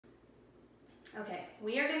Okay,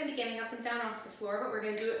 we are going to be getting up and down off the floor, but we're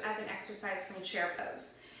going to do it as an exercise from chair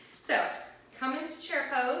pose. So, come into chair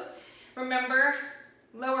pose. Remember,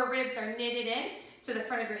 lower ribs are knitted in to the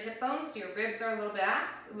front of your hip bones, so your ribs are a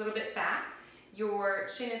little bit back. Your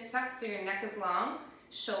chin is tucked, so your neck is long.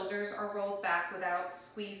 Shoulders are rolled back without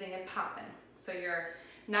squeezing and popping. So your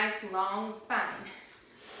nice long spine.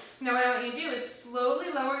 Now what I want you to do is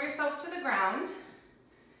slowly lower yourself to the ground,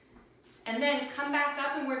 and then come back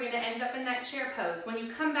up, and we're going to end up in that chair pose. When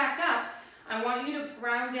you come back up, I want you to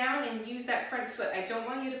ground down and use that front foot. I don't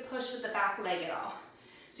want you to push with the back leg at all.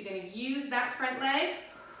 So you're going to use that front leg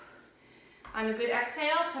on a good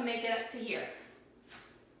exhale to make it up to here.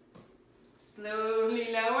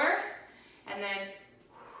 Slowly lower, and then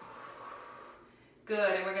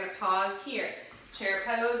good, and we're going to pause here. Chair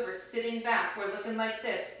pose, we're sitting back, we're looking like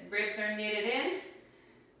this. Ribs are knitted in,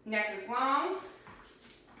 neck is long,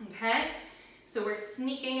 okay? So we're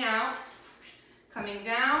sneaking out, coming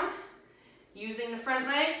down, using the front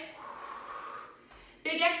leg.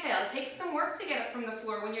 Big exhale. It takes some work to get up from the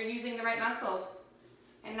floor when you're using the right muscles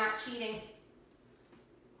and not cheating.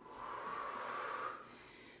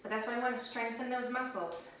 But that's why I want to strengthen those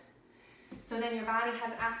muscles, so then your body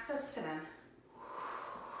has access to them.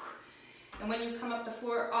 And when you come up the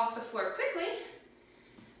floor, off the floor quickly,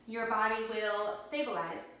 your body will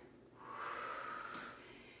stabilize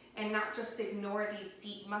and not just ignore these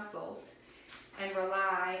deep muscles and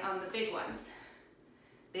rely on the big ones.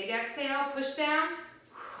 Big exhale, push down.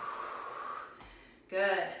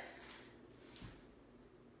 Good.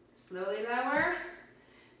 Slowly lower.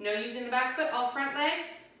 No using the back foot, all front leg.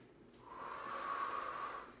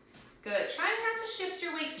 Good. Try not to shift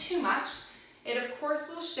your weight too much. It of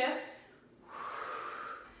course will shift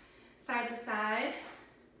side to side.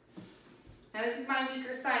 Now this is my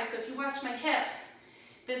weaker side, so if you watch my hip,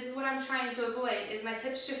 this is what I'm trying to avoid, is my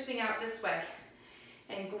hip shifting out this way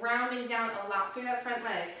and grounding down a lot through that front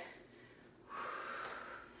leg.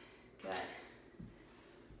 Good.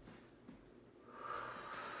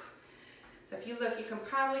 So if you look, you can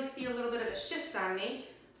probably see a little bit of a shift on me,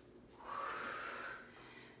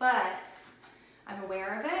 but I'm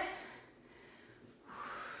aware of it,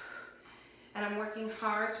 and I'm working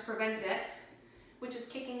hard to prevent it, which is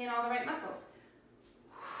kicking in all the right muscles.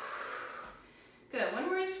 Good, one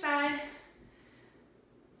more each side.